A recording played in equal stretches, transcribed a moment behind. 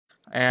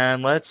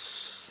And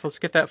let's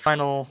get that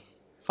final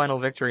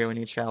victory we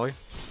need, shall we?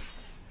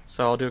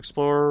 So I'll do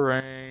Explorer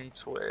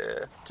ranked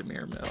with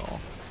Dimir Mill.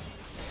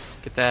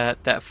 Get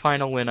that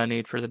final win I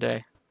need for the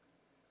day.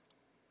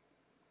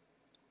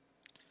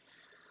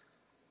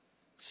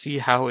 See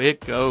how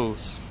it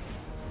goes.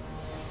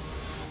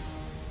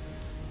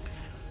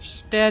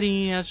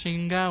 Steady as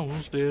she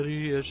goes,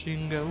 steady as she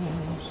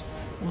goes.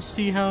 We'll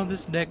see how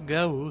this deck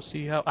goes.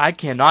 See how I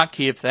cannot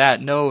keep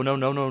that. No.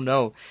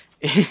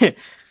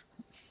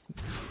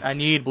 I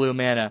need blue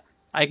mana.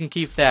 I can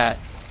keep that.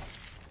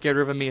 Get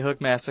rid of me,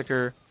 Hook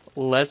Massacre.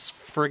 Let's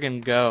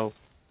friggin' go.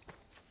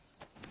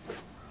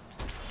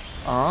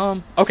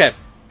 Okay.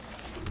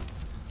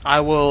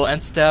 I will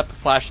end step,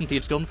 Flash and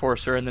Thieves Guild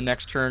Enforcer, and the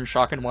next turn,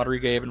 Shock and Watery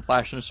Grave, and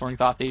Flash and Soaring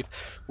Thought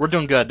Thief. We're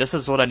doing good. This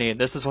is what I need.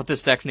 This is what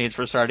this deck needs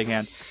for starting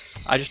hand.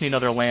 I just need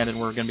another land, and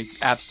we're going to be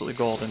absolutely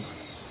golden.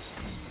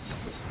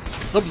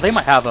 They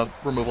might have a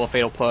removal of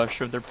Fatal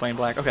Push, if they're playing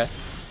black. Okay.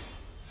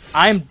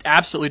 I'm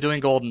absolutely doing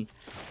golden.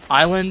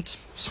 Island,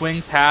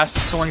 swing, pass,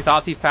 Soaring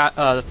Thought Thief,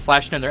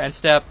 Flash in their end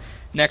step.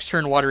 Next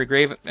turn, Watery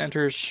Grave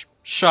enters,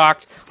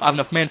 shocked. I have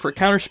enough mana for a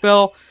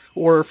counterspell,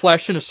 or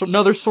Flash in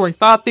another Soaring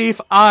Thought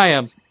Thief. I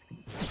am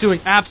doing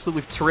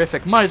absolutely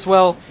terrific. Might as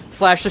well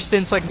flash this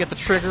in so I can get the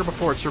trigger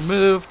before it's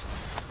removed.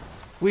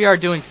 We are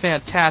doing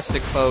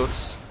fantastic,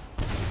 folks.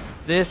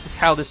 This is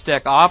how this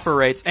deck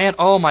operates, and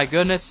oh my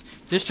goodness,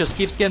 this just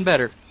keeps getting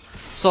better.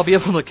 So I'll be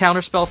able to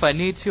counterspell if I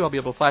need to. I'll be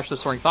able to flash the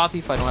Soaring Thought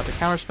Thief if I don't have to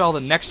counterspell. The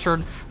next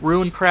turn,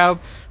 Ruin Crowd,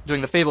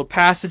 doing the Fabled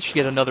Passage,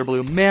 get another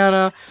blue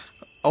mana.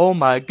 Oh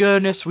my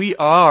goodness, we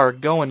are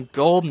going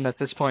golden at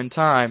this point in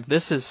time.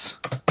 This is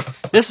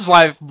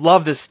why I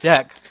love this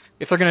deck.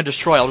 If they're going to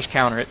destroy, I'll just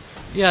counter it.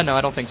 Yeah, no,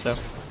 I don't think so.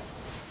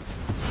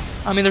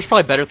 I mean, there's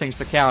probably better things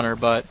to counter,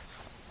 but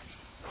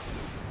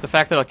the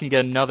fact that I can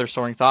get another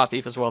Soaring Thought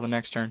Thief as well the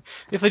next turn.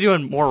 If they do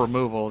more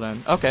removal,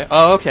 then okay.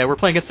 Oh, okay, we're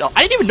playing against elves.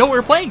 I didn't even know we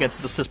were playing against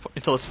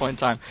until this point in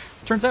time.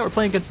 Turns out we're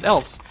playing against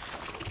elves.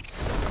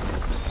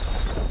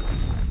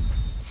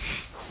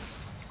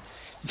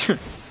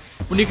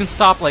 When you can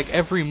stop like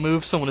every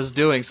move someone is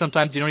doing,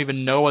 sometimes you don't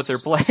even know what they're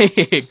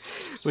playing,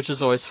 which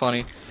is always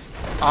funny.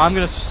 I'm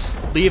gonna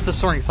leave the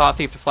Soaring Thought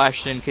Thief to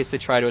flash in case they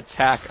try to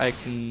attack. I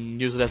can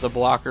use it as a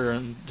blocker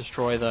and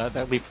destroy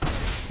that Leaf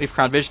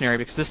Crown Visionary,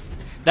 because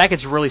that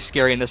gets really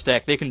scary in this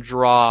deck. They can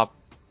draw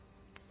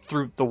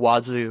through the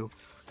wazoo.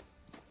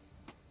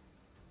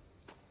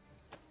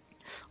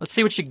 Let's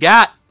see what you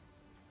got.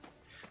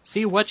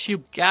 See what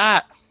you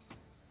got.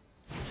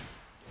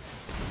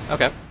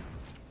 Okay.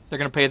 They're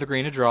going to pay the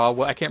green to draw.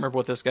 Well, I can't remember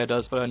what this guy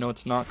does, but I know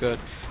it's not good.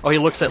 Oh, he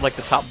looks at like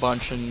the top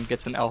bunch and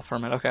gets an elf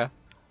from it. Okay.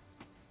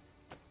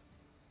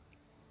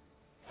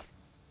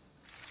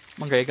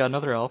 Okay, got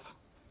another elf.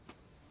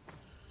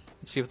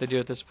 Let's see what they do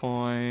at this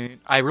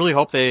point. I really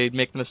hope they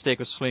make the mistake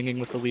of swinging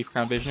with the Leaf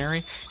Crown Visionary.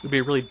 It would be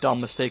a really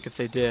dumb mistake if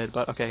they did,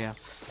 but okay, yeah.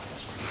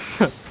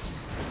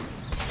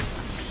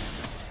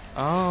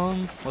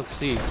 Let's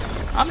see.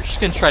 I'm just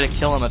going to try to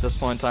kill him at this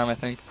point in time, I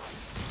think.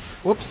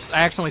 Whoops, I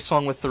accidentally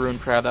swung with the Rune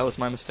Crab. That was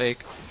my mistake.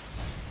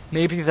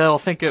 Maybe they'll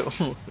think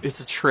it's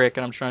a trick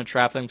and I'm trying to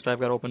trap them because I've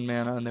got open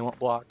mana and they won't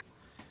block.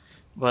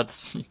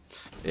 But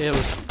it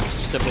was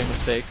simply a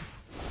mistake.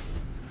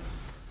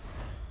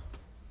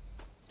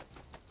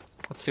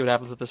 Let's see what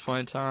happens at this point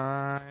in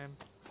time.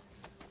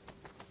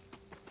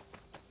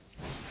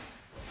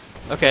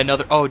 Okay,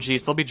 another... Oh,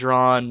 geez, they'll be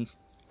drawn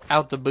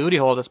out the booty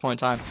hole at this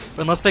point in time.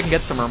 But unless they can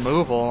get some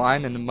removal,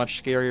 I'm in a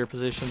much scarier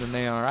position than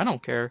they are. I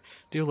don't care.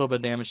 Do a little bit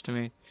of damage to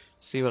me.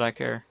 See what I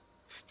care.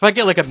 If I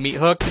get like a meat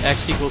hook,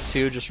 X equals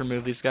 2, just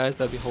remove these guys.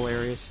 That'd be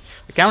hilarious.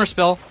 A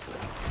counterspell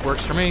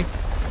works for me.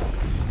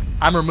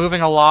 I'm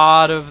removing a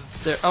lot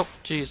of their... Oh,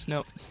 jeez,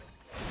 no.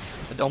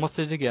 I almost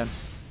did it again.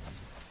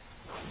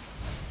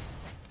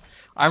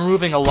 I'm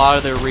removing a lot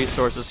of their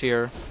resources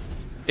here.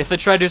 If they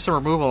try to do some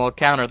removal, I'll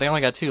counter. They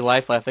only got 2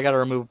 life left. They gotta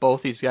remove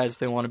both these guys if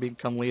they want to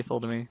become lethal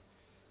to me.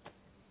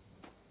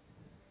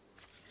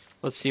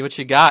 Let's see what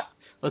you got.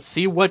 Let's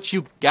see what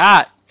you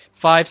got.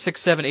 5,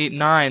 6, 7, 8,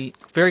 9.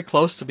 Very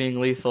close to being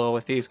lethal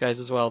with these guys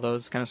as well, though.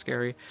 It's kind of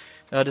scary.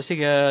 Does he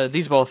get...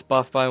 These both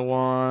buffed by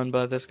 1,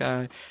 but this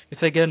guy... If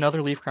they get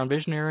another Leaf Crown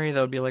Visionary, that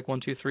would be like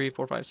 1, 2, 3,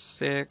 4, 5,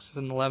 6,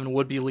 and 11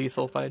 would be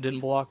lethal if I didn't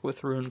block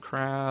with Rune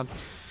Crab.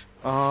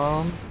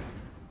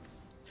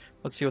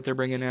 Let's see what they're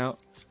bringing out.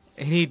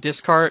 He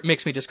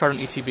makes me discard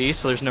an ETB,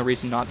 so there's no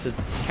reason not to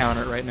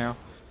counter it right now.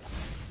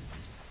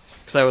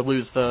 Because I would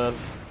lose the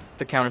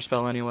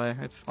counterspell anyway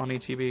on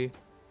ETB.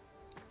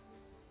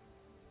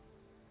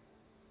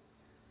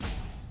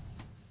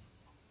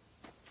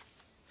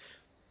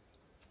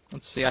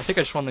 Let's see, I think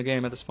I just won the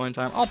game at this point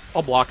in time.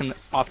 I'll block an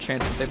off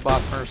chance that they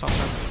buff or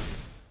something.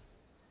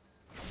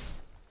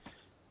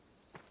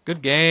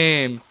 Good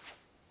game.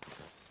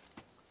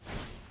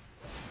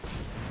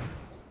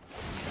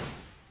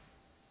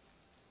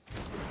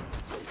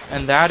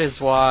 And that is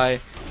why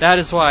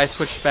I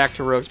switched back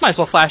to rogues. Might as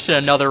well flash in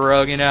another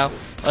rogue, you know,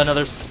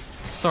 another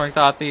Soaring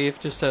Thought Thief,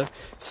 just to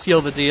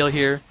seal the deal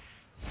here.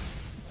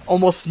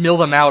 Almost mill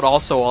them out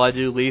also while I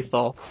do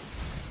lethal.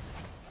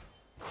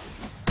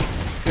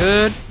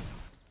 Good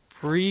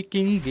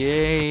freaking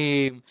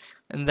game.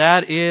 And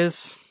that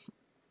is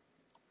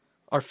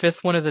our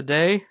 5th win of the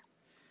day.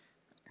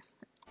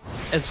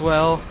 As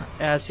well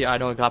as, yeah, I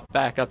know it got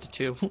back up to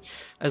 2.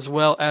 As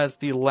well as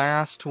the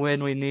last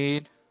win we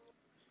need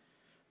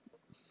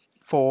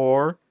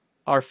for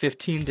our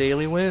 15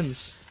 daily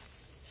wins.